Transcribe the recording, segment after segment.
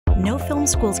No Film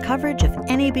School's coverage of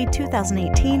NAB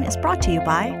 2018 is brought to you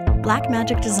by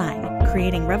Blackmagic Design,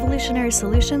 creating revolutionary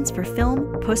solutions for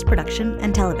film, post-production,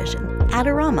 and television.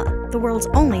 Adorama, the world's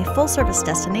only full-service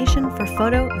destination for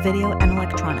photo, video, and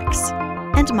electronics.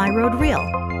 And My Road Reel,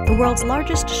 the world's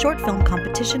largest short film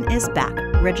competition is back.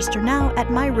 Register now at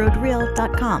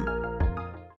myroadreel.com.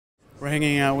 We're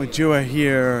hanging out with Jua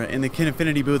here in the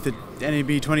Kinefinity booth at NAB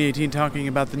 2018 talking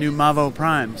about the new Mavo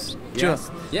primes. Yes.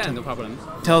 Jua, Yeah, no problem.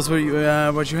 tell us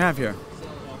what you have here.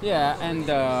 Yeah, and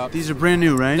These are brand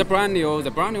new, right? the brand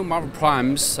new Mavo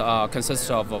primes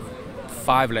consist of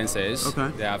 5 lenses.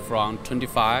 Okay. They are from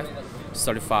 25,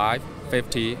 35,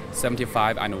 50,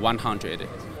 75, and 100.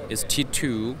 It's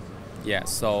T2. Yeah,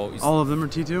 so it's All of them are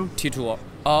T2? T2.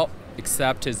 All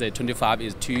except the 25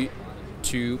 is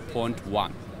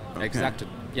 2.1. Okay. Exactly.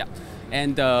 Yeah,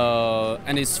 and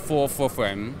it's full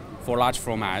frame for large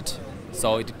format,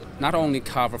 so it not only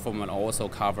cover film and also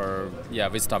cover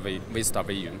Vista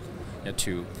Vision,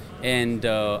 too. And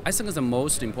I think the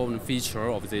most important feature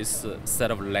of this set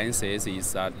of lenses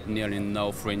is nearly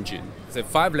no fringing. The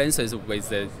 5 lenses with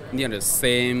nearly the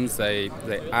same the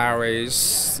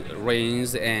iris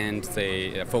range and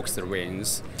the focus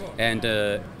range, and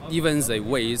even the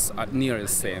weights are nearly the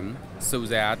same, so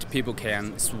that people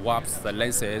can swap the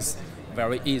lenses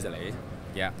very easily.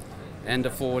 Yeah,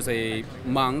 and for the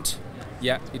mount,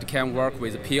 it can work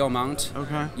with PL mount,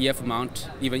 Okay. EF mount,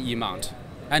 even E mount.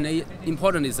 And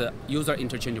important is user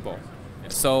interchangeable,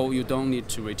 so you don't need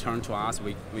to return to us.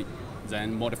 We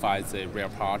then modify the rear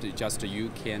part. You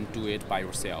can do it by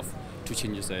yourself to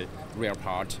change the rear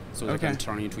part, so they can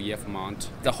turn into EF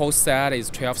mount. The whole set is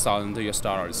 $12,000 US.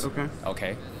 Okay.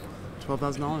 Okay.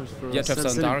 $12,000 for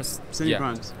 $12,000. City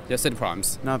primes. Yeah, City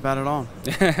primes. Not bad at all.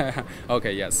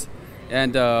 Okay. Yes.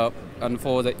 And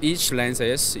for the each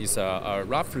lenses is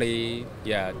roughly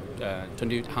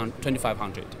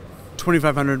 2,500.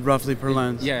 $2,500 roughly per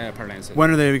lens. Yeah, per lens.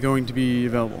 When are they going to be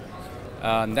available?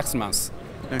 Next month.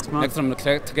 Next month? Next month,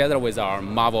 together with our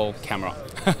Mavo camera.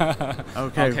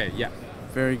 Okay. Okay, yeah.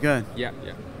 Very good. Yeah.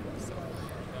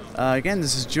 Again,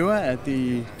 this is Jua at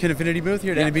the Kinefinity booth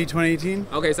here at NAB 2018.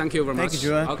 Okay, thank you very much. Thank you,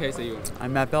 Jua. Okay, see you.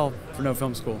 I'm Matt Bell for No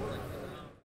Film School.